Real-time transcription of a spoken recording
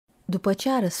După ce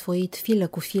a răsfoit filă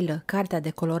cu filă cartea de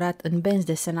colorat în benzi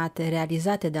desenate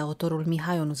realizate de autorul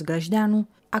Mihai Grăjdeanu,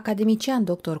 academician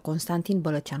dr. Constantin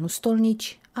Bălăceanu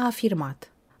Stolnici a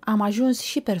afirmat: am ajuns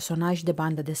și personaji de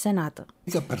bandă desenată.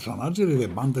 Adică personajele de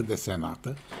bandă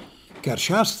desenată, chiar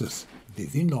și astăzi,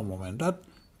 devin la un moment dat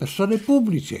persoane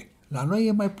publice. La noi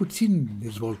e mai puțin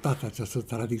dezvoltată această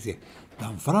tradiție. Dar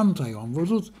în Franța eu am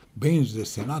văzut benzi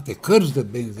desenate, cărți de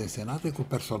benzi desenate cu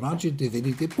personaje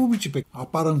devenite publice, pe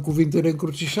apar în cuvintele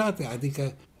încrucișate,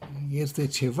 adică este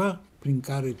ceva prin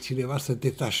care cineva se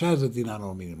detașează din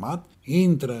anonimat,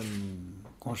 intră în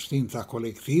conștiința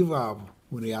colectivă a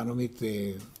unei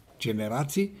anumite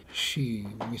generații și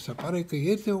mi se pare că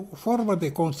este o formă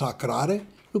de consacrare.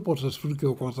 Nu pot să spun că e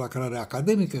o consacrare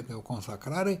academică, că e o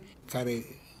consacrare care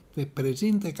te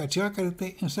prezintă ca ceva care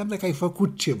înseamnă că ai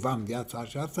făcut ceva în viața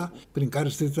aceasta prin care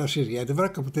să te detașezi. E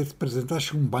adevărat că puteți prezenta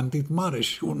și un bandit mare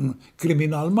și un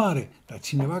criminal mare, dar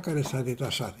cineva care s-a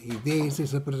detașat. Ideea este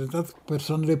să prezentați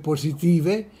persoanele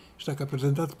pozitive și dacă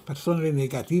prezentați persoanele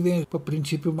negative, pe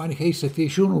principiul manihei, să fie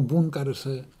și unul bun care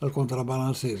să îl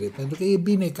contrabalanceze. Pentru că e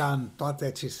bine ca în toate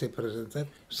aceste prezentări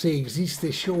să existe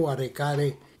și o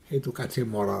oarecare educație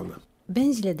morală.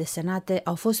 Benzile desenate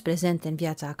au fost prezente în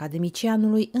viața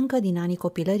academicianului încă din anii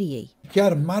copilăriei.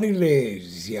 Chiar marile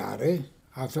ziare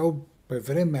aveau pe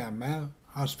vremea mea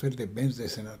astfel de benzi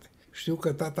desenate. Știu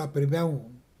că tata primea un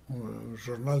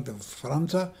jurnal de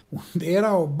Franța unde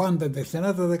era o bandă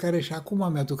desenată de care și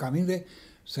acum mi-aduc aminte,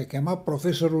 se chema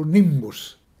profesorul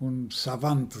Nimbus, un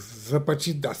savant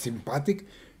zăpăcit, dar simpatic,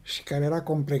 și care era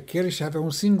complecher și avea un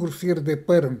singur fir de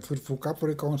păr în vârful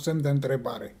capului ca un semn de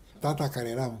întrebare. Tata care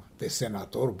era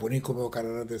desenator, bunicul meu care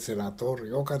era desenator,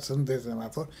 eu care sunt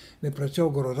desenator, ne plăceau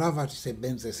grozav aceste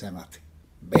benzi desenate.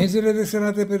 Benzile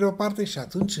desenate pe de o parte și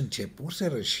atunci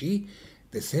începuseră și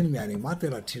desenele animate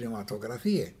la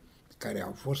cinematografie, care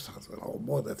au fost la o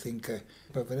modă, fiindcă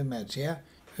pe vremea aceea,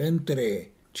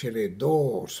 între cele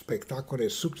două spectacole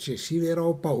succesive era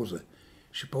o pauză.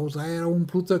 Și pauza aia era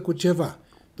umplută cu ceva,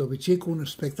 de obicei cu un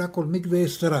spectacol mic de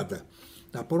estradă.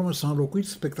 Dar pe urmă s-a înlocuit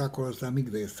spectacolul ăsta mic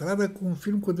de stradă cu un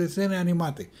film cu desene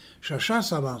animate. Și așa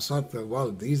s-a lansat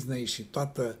Walt Disney și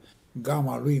toată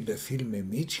gama lui de filme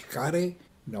mici care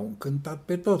ne-au încântat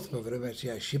pe toți pe vremea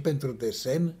aceea, și pentru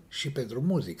desen și pentru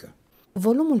muzică.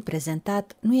 Volumul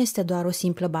prezentat nu este doar o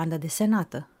simplă bandă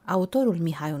desenată. Autorul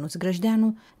Mihai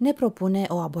Grăjdeanu ne propune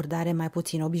o abordare mai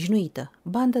puțin obișnuită,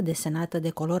 bandă desenată de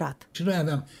colorat. Și noi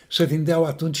aveam, se vindeau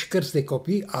atunci cărți de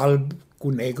copii alb cu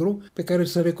negru pe care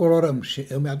să recolorăm. Și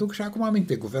îmi aduc și acum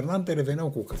aminte, guvernantele veneau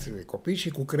cu cărțile de copii și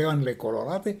cu creioanele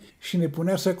colorate și ne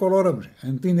punea să colorăm.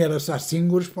 Întâi ne lăsa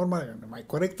singuri și pe urmă mai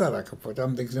corecta. Dacă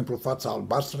puteam, de exemplu, fața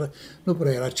albastră, nu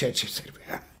prea era ceea ce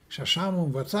trebuia. Și așa am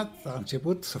învățat, a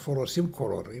început să folosim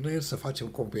colorile, să facem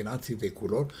combinații de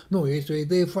culori. Nu, este o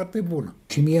idee foarte bună.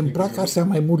 Și mie îmi plac astea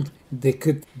mai mult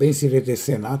decât benzile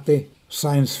desenate,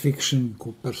 science fiction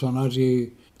cu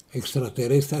personaje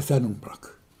extraterestre, astea nu-mi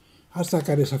plac. Astea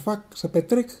care se fac, să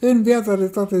petrec în viața de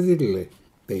toate zilele.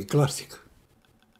 E clasic.